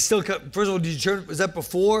 Well, he's still, first of all, did you turn, was that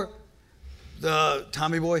before the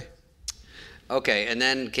Tommy Boy? Okay, and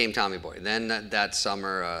then came Tommy Boy. Then that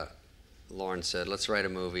summer, Lorne said, let's write a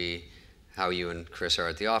movie how you and Chris are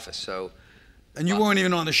at the office. So. And you weren't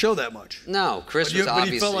even on the show that much. No, Chris was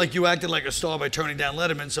obviously. But he felt like you acted like a star by turning down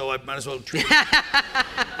Letterman, so I might as well treat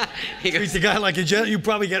the guy like a you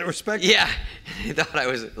probably get respect. Yeah, he thought I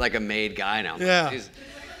was like a made guy now. Yeah.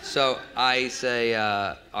 So I say,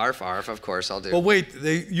 arf, of course I'll do. Well, wait,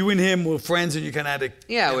 you and him were friends and you kind of had to...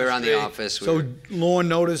 Yeah, we were on the office. So Lorne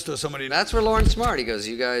noticed or somebody... That's where Lorne's smart. He goes,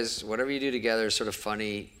 you guys, whatever you do together is sort of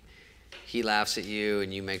funny. He laughs at you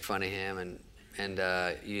and you make fun of him and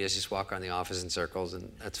you guys just walk around the office in circles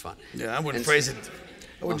and that's fun. Yeah, I wouldn't phrase it...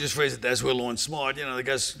 I wouldn't just phrase it, that's where Lorne's smart. You know, the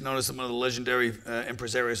guy's known as one of the legendary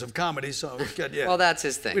impresarios of comedy, so... Yeah. Well, that's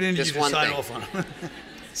his thing. We didn't just sign off on him.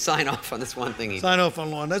 Sign off on this one thing he did. Sign off on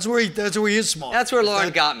Lorne. That's where he is smart. That's where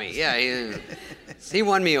Lorne got me. Yeah, he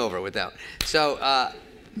won me over with that. So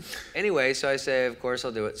anyway, so I say, of course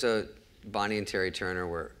I'll do it. So Bonnie and Terry Turner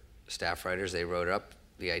were staff writers. They wrote up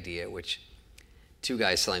the idea, which 2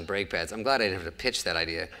 guys selling brake pads. I'm glad I didn't have to pitch that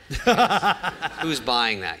idea. Who's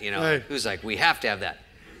buying that? You know, right. Who's like, we have to have that.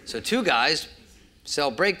 So 2 guys sell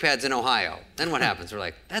brake pads in Ohio. Then what happens? We're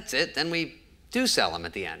like, that's it. Then we do sell them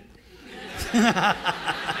at the end.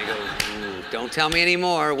 I go, don't tell me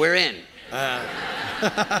anymore, we're in.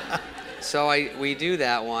 So we do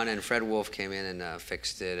that one, and Fred Wolf came in and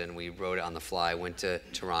fixed it, and we wrote it on the fly, went to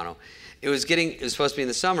Toronto. It was supposed to be in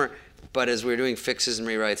the summer, but as we were doing fixes and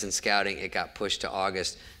rewrites and scouting, it got pushed to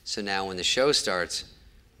August. So now when the show starts,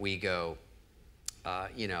 we go,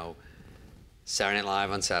 Saturday Night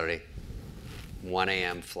Live on Saturday, 1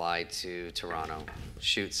 a.m. fly to Toronto,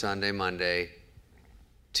 shoot Sunday, Monday,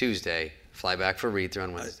 Tuesday, fly back for read-through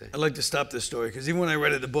on Wednesday. I'd like to stop this story because even when I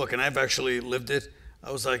read the book, and I've actually lived it,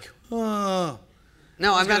 I was like, oh.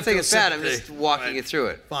 No, I'm not saying it's bad. I'm just walking you through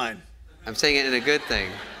it. Fine. I'm saying it in a good thing.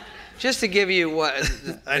 Just to give you what...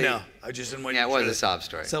 I know. I just didn't want you Yeah, to it was a sob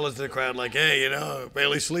story. sell it to the crowd like, hey,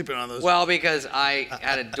 barely sleeping on those. Well, because I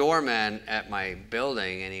had a doorman at my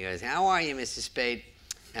building, and he goes, how are you, Mr. Spade?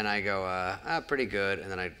 And I go, pretty good. And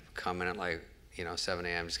then I'd come in at 7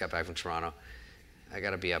 a.m., just got back from Toronto. I got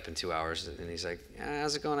to be up in 2 hours. And he's like,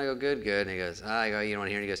 how's it going? I go, good, good. And he goes, I go, you don't want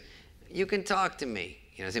to hear? And he goes, you can talk to me.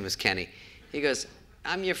 His name was Kenny. He goes,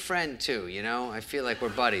 I'm your friend too, I feel like we're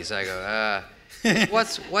buddies. I go,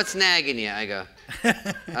 what's nagging you? I go,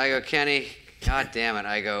 Kenny, God damn it.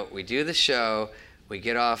 I go, we do the show, we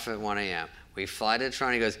get off at 1 a.m. We fly to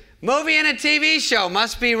Toronto. He goes, movie and a TV show,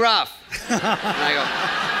 must be rough. And I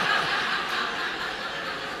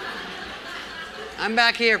go, I'm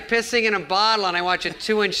back here pissing in a bottle and I watch a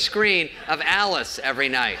 2-inch screen of Alice every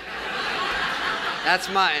night. That's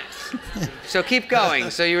my... So keep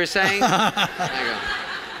going. So you were saying? I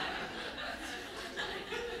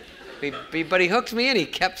go. But he hooked me in. He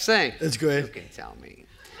kept saying. That's great. You can tell me.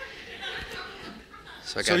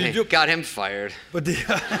 So I got him fired. But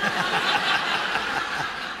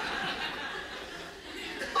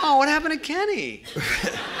Oh, what happened to Kenny?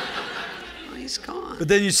 Oh, he's gone. But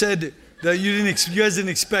then you said that you guys didn't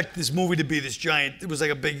expect this movie to be this giant. It was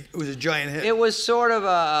like it was a giant hit. It was sort of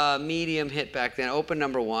a medium hit back then. Opened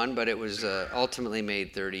 #1, but it was ultimately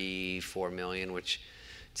made $34 million, which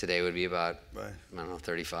today would be about, I don't know,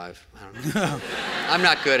 35. I don't know. I'm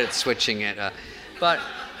not good at switching it. But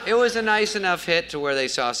it was a nice enough hit to where they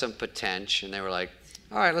saw some potential, and they were like,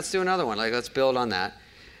 all right, let's do another one. Let's build on that.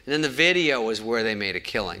 And then the video was where they made a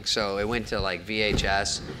killing. So it went to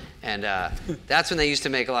VHS, and that's when they used to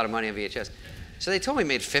make a lot of money on VHS. So they told me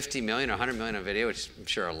made $50 million or $100 million on video, which I'm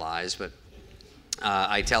sure are lies, but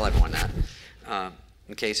I tell everyone that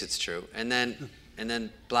in case it's true. And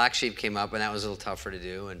then Black Sheep came up, and that was a little tougher to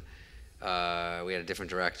do, and we had a different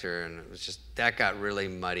director, and it was just that got really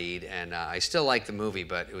muddied. And I still like the movie,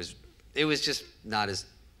 but it was just not as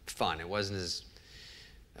fun. It wasn't as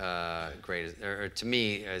great as, or to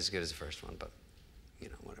me, as good as the first one, but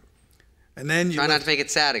whatever. And then try not to make it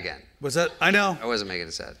sad again. Was that? I know. I wasn't making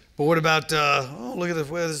it sad. But what about? Look at this.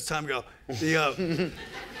 Where does the time go? I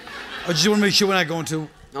just want to make sure we're not going to.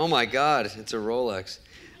 Oh my God! It's a Rolex.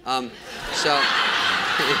 So.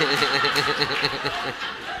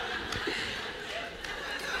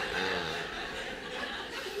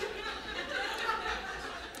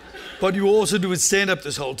 But you were also doing stand-up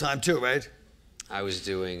this whole time too, right? I was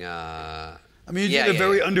doing. I mean, you did a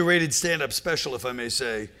very underrated stand-up special, if I may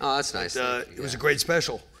say. Oh, that's nice. It was a great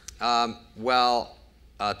special. Thank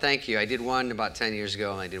you. I did one about 10 years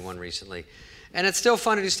ago, and I did one recently. And it's still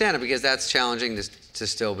fun to do stand-up because that's challenging to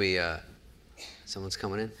still be... someone's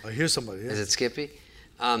coming in? I hear somebody, yeah. Is it Skippy?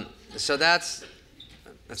 So that's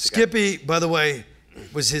Skippy, by the way,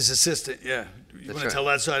 was his assistant, yeah. You want to tell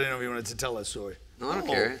that story? I didn't know if you wanted to tell that story. No, I don't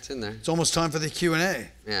care. It's in there. It's almost time for the Q&A.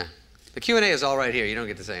 Yeah. The Q&A is all right here. You don't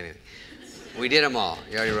get to say anything. We did them all.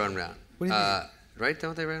 You already wrote them down. What do you mean? Right?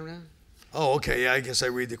 Don't they write them down? Oh, okay. Yeah, I guess I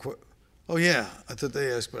read the quote. Oh, yeah. I thought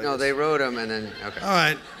they asked. But no, they wrote them and then, okay. All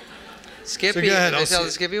right. Skippy. So go ahead. Can I tell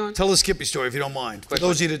the Skippy one? Tell the Skippy story if you don't mind. For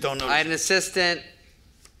those of you that don't know. I had an assistant,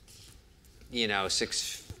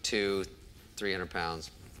 6'2", 300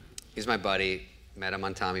 pounds. He's my buddy. Met him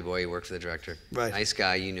on Tommy Boy. He worked for the director. Right. Nice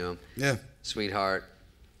guy. You knew him. Yeah. Sweetheart.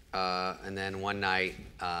 And then one night,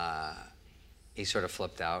 he sort of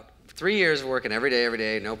flipped out. 3 years working every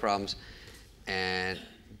day, no problems. And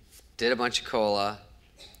did a bunch of cola.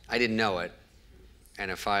 I didn't know it. And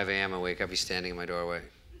at 5 a.m. I wake up, he's standing in my doorway.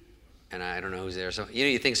 And I don't know who's there. So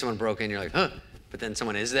you think someone broke in, you're like, huh? But then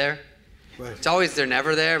someone is there. Right. It's always, they're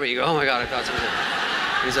never there, but you go, oh my God, I thought someone was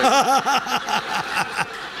there. He's like,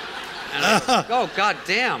 and I go, oh, God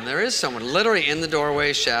damn, there is someone literally in the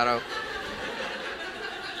doorway, shadow.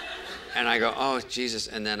 And I go, oh, Jesus.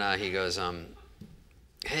 And then he goes,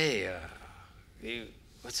 hey,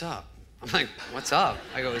 what's up? I'm like, what's up?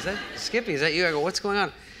 I go, is that Skippy? Is that you? I go, what's going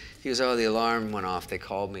on? He goes, oh, the alarm went off. They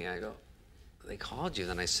called me. I go, they called you?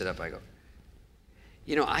 Then I sit up. I go,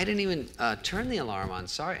 I didn't even turn the alarm on.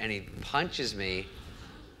 Sorry. And he punches me,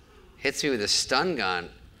 hits me with a stun gun.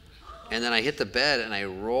 And then I hit the bed and I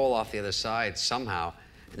roll off the other side somehow.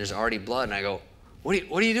 And there's already blood. And I go, what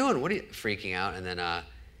are you doing? What are you freaking out? And then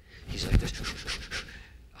he's like,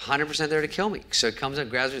 100% there to kill me. So he comes up,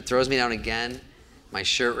 grabs me, throws me down again. My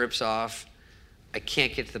shirt rips off. I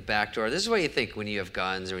can't get to the back door. This is what you think when you have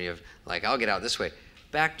guns or when you have, like, I'll get out this way.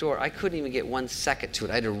 Back door, I couldn't even get 1 second to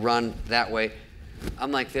it. I had to run that way.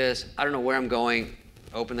 I'm like this. I don't know where I'm going.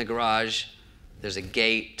 Open the garage. There's a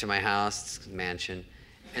gate to my house. It's a mansion.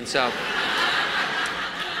 And so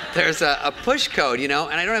there's a push code, you know,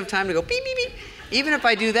 and I don't have time to go beep, beep, beep. Even if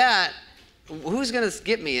I do that, who's going to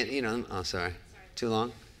get me? You know, oh, sorry. Too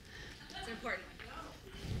long? It's important.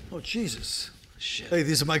 Oh, Jesus. Shit. Hey,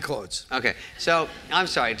 these are my cards. Okay, so I'm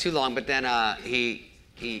sorry, too long, but then he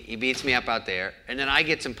beats me up out there, and then I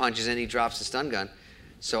get some punches and he drops the stun gun.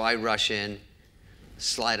 So I rush in,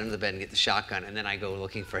 slide under the bed and get the shotgun, and then I go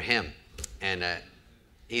looking for him. And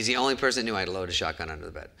he's the only person that knew I'd load a shotgun under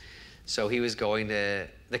the bed. So he was going to,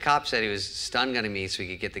 the cop said he was stun gunning me so he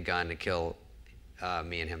could get the gun to kill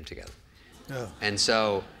me and him together. Yeah. And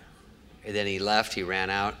so and then he left, he ran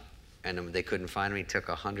out, and they couldn't find him. He took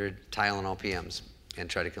 100 Tylenol PMs and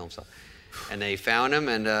tried to kill himself. And they found him,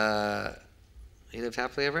 and he lived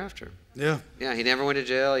happily ever after. Yeah. Yeah, he never went to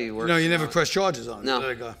jail. He worked. No, you never pressed charges on him. No.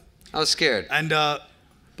 Let it go. I was scared. And,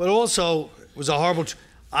 but also, it was a horrible,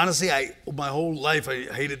 honestly, my whole life, I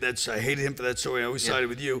hated him for that story. I always sided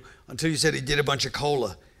with you until you said he did a bunch of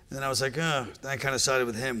cola. And then I was like, then I kind of sided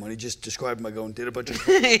with him when he just described him going, did a bunch of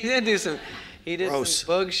cola. He did some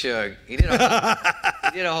bug shug. He did a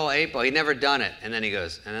whole 8-ball. He'd never done it. And then he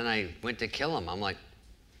goes, and then I went to kill him. I'm like,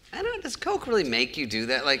 I don't know, does Coke really make you do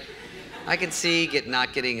that? Like, I can see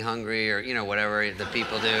not getting hungry or, you know, whatever the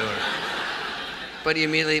people do. But you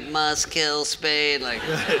immediately must kill Spade. Like,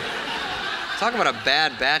 talk about a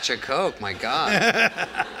bad batch of Coke, my God.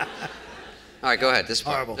 All right, go ahead. This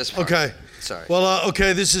part. Horrible. This part. Okay. Sorry. Well,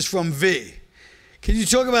 okay, this is from V. Can you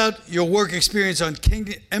talk about your work experience on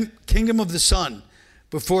Kingdom of the Sun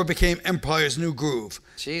before it became Empire's New Groove?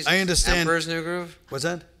 Jesus. I understand. Emperor's New Groove? What's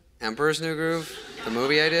that? Emperor's New Groove? The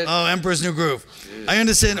movie I did? Oh, Emperor's New Groove. Jeez. I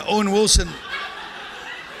understand Owen Wilson.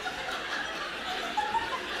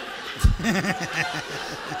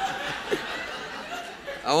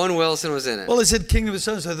 Owen Wilson was in it. Well, I said Kingdom of the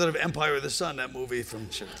Sun, so I thought of Empire of the Sun, that movie from...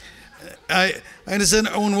 Sure. I understand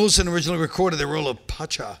Owen Wilson originally recorded the role of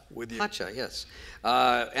Pacha with you. Pacha, yes.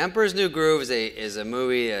 Emperor's New Groove is a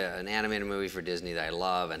movie, an animated movie for Disney that I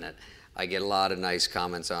love and that I get a lot of nice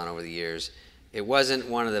comments on over the years. It wasn't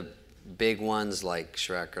one of the big ones like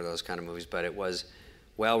Shrek or those kind of movies, but it was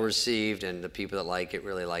well received and the people that like it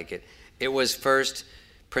really like it. It was first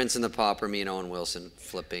Prince and the Pauper, me and Owen Wilson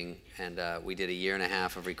flipping, and we did a 1.5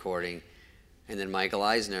 years of recording, and then Michael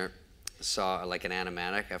Eisner saw like an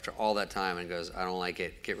animatic after all that time and goes, I don't like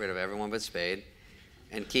it, get rid of everyone but Spade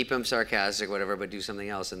and keep him sarcastic, whatever, but do something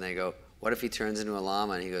else. And they go, what if he turns into a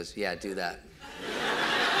llama? And he goes, yeah, do that.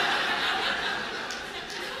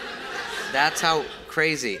 That's how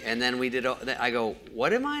crazy. And then we did, I go,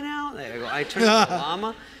 what am I now? I go, I turned into a llama?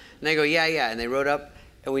 And they go, yeah. And they wrote up,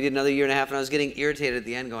 and we did another 1.5 years, and I was getting irritated at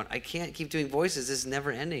the end going, I can't keep doing voices, this is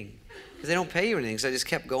never ending. Because they don't pay you anything, so I just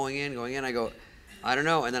kept going in. I go, I don't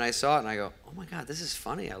know. And then I saw it and I go, oh my God, this is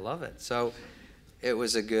funny. I love it. So it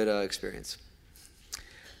was a good experience.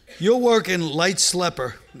 Your work in Light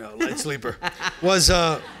Sleeper was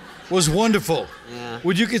wonderful. Yeah.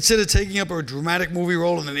 Would you consider taking up a dramatic movie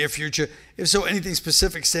role in the near future? If so, anything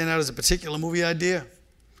specific stand out as a particular movie idea?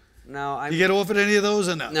 No. You get offered any of those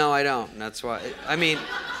or no? No, I don't. That's why. I mean,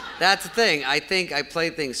 that's the thing. I think I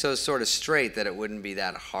play things so sort of straight that it wouldn't be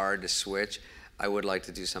that hard to switch. I would like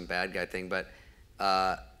to do some bad guy thing, but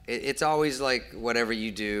it's always like whatever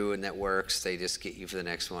you do and that works, they just get you for the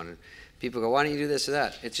next one. And people go, why don't you do this or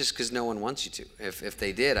that? It's just because no one wants you to. If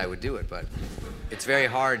they did, I would do it, but it's very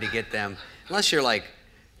hard to get them, unless you're like,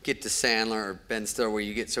 get to Sandler or Ben Stiller where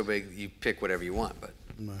you get so big you pick whatever you want, but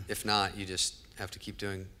if not, you just have to keep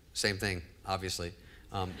doing the same thing, obviously,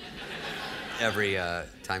 every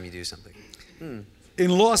time you do something. In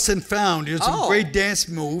Lost and Found, you had some great dance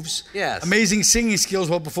moves, yes, amazing singing skills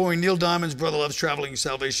while performing Neil Diamond's Brother Loves Traveling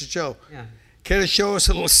Salvation show. Yeah. Care to show us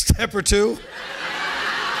a little step or two?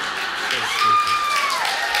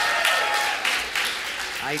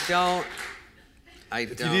 I don't.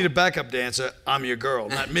 If you need a backup dancer, I'm your girl,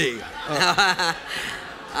 not me.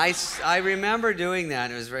 I remember doing that,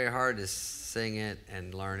 and it was very hard to sing it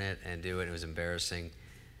and learn it and do it. It was embarrassing.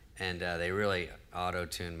 And they really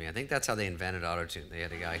auto-tuned me. I think that's how they invented auto-tune. They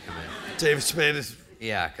had a guy come in. David Spade.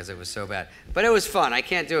 Yeah, because it was so bad. But it was fun. I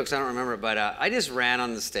can't do it because I don't remember it. But I just ran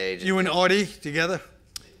on the stage. You and Artie together?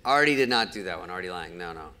 Artie did not do that one. Artie Lang.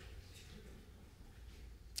 No.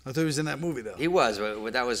 I thought he was in that movie, though. He was,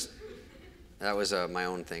 but that was my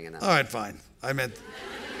own thing. In that All right, fine. I meant...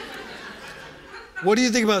 What do you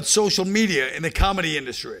think about social media in the comedy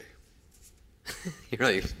industry? You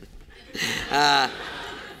really...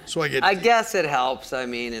 So I guess it helps. I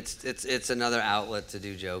mean, it's another outlet to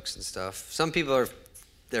do jokes and stuff. Some people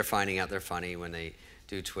they're finding out they're funny when they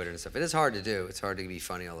do Twitter and stuff. It is hard to do. It's hard to be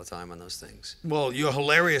funny all the time on those things. Well, you're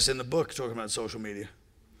hilarious in the book talking about social media.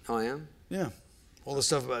 Oh, I am? Yeah. All the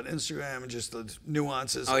stuff about Instagram and just the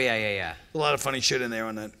nuances. Oh, yeah. A lot of funny shit in there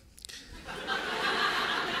on that.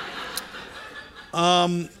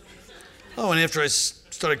 And after I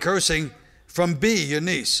started cursing, from B, your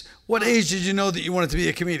niece, what age did you know that you wanted to be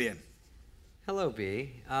a comedian? Hello,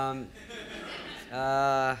 B.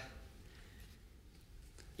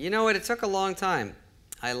 You know what? It took a long time.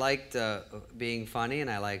 I liked being funny,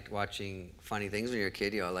 and I liked watching funny things. When you're a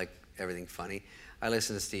kid, I like everything funny. I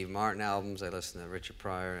listened to Steve Martin albums. I listened to Richard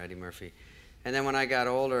Pryor, Eddie Murphy. And then when I got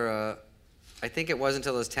older, I think it wasn't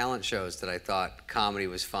until those talent shows that I thought comedy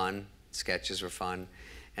was fun, sketches were fun.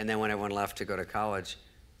 And then when everyone left to go to college,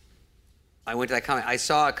 I went to that comedy. I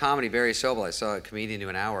saw a comedy, Barry Sobel. I saw a comedian do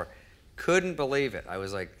an hour. Couldn't believe it. I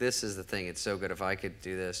was like, this is the thing. It's so good. If I could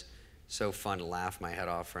do this, so fun to laugh my head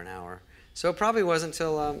off for an hour. So it probably wasn't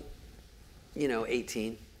until,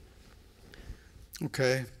 18.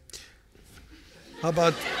 Okay. How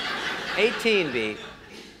about... 18, B.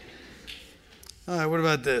 All right, what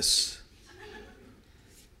about this?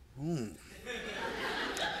 I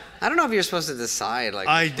don't know if you're supposed to decide.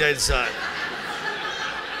 I decide.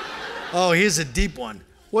 Oh, here's a deep one.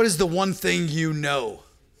 What is the one thing you know?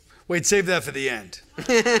 Wait, save that for the end.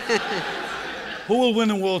 Who will win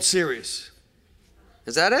the World Series?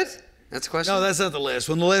 Is that it? That's a question? No, that's not the last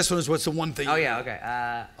one. The last one is what's the one thing you know? Yeah, okay.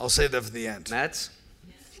 I'll save that for the end. Mets?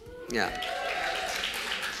 Yeah.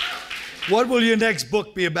 What will your next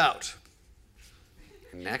book be about?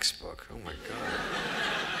 Next book? Oh, my God.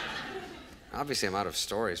 Obviously, I'm out of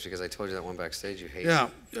stories because I told you that one backstage you hate. Yeah.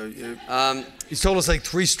 He's told us like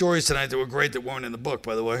 3 stories tonight that were great that weren't in the book,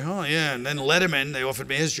 by the way. Oh, yeah. And then Letterman, they offered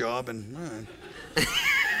me his job. And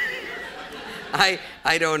I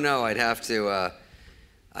don't know. I'd have to...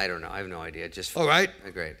 I don't know. I have no idea. Just all right.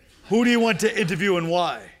 Great. Who do you want to interview and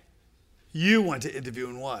why? You want to interview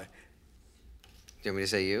and why? Do you want me to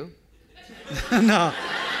say you? No.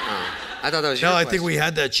 Oh, I thought that was your question. I think we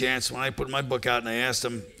had that chance when I put my book out and I asked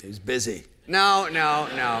him. He's busy. No.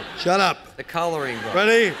 Shut up. The coloring book.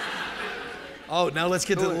 Ready? Oh, now let's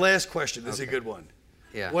get to the last question. This is a good one.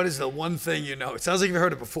 Yeah. What is the one thing you know? It sounds like you've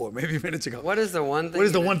heard it before, maybe minutes ago. What is the one thing? What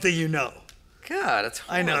is the one thing you know? God, that's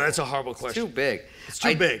horrible. I know, that's a horrible question. It's too big. It's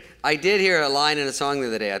too big. I did hear a line in a song the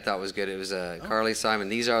other day I thought was good. It was Carly Simon,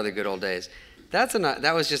 "These Are the Good Old Days." That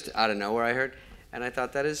was just out of nowhere I heard, and I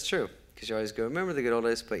thought that is true. Because you always go, remember the good old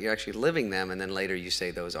days, but you're actually living them, and then later you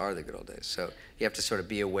say those are the good old days. So you have to sort of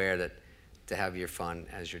be aware that to have your fun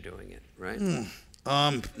as you're doing it, right? No.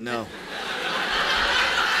 No.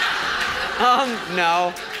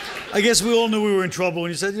 I guess we all knew we were in trouble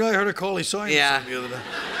when you said, I heard a Carly Simon song the other day.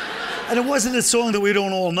 And it wasn't a song that we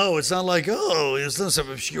don't all know. It's not like, it's not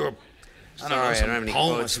some obscure, I don't have any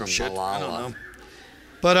quotes from shit. Malala. I don't know.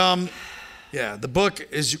 But, the book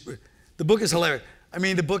is hilarious. I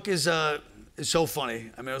mean, the book is so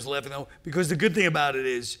funny. I mean, I was laughing though, because the good thing about it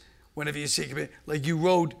is, whenever you see, like you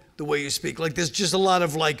wrote the way you speak, like there's just a lot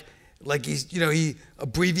of like he's, he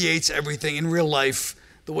abbreviates everything in real life,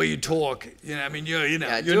 the way you talk. I mean, you're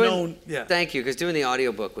known. Yeah. Thank you, because doing the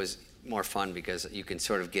audiobook was more fun because you can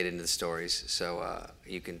sort of get into the stories. So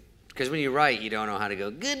because when you write, you don't know how to go,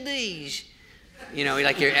 good days.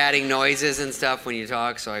 Like you're adding noises and stuff when you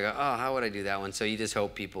talk. So I go, how would I do that one? So you just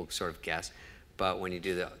hope people sort of guess. But when you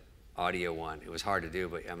do the audio one, it was hard to do,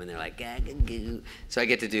 but they're like, gah, gah, gah. So I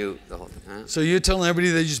get to do the whole thing. Huh? So you're telling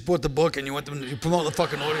everybody they just bought the book and you want them to promote the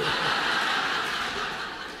fucking audio?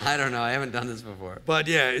 I don't know. I haven't done this before. But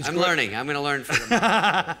yeah, I'm learning. I'm going to learn from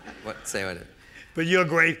them. Say what it. But you're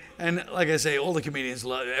great. And like I say, all the comedians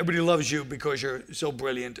everybody loves you because you're so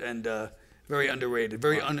brilliant and very underrated.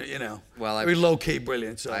 Very low-key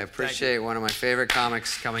brilliant. So I appreciate one of my favorite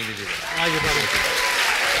comics coming to do this. Thank you, buddy.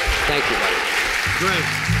 Thank you, buddy. Great.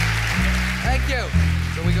 Thank you.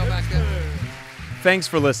 So we go back there. Thanks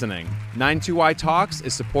for listening. 92Y Talks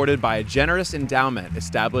is supported by a generous endowment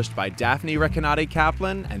established by Daphne Recanati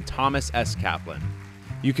Kaplan and Thomas S. Kaplan.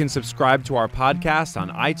 You can subscribe to our podcast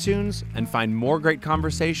on iTunes and find more great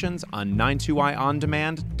conversations on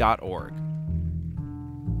 92yondemand.org.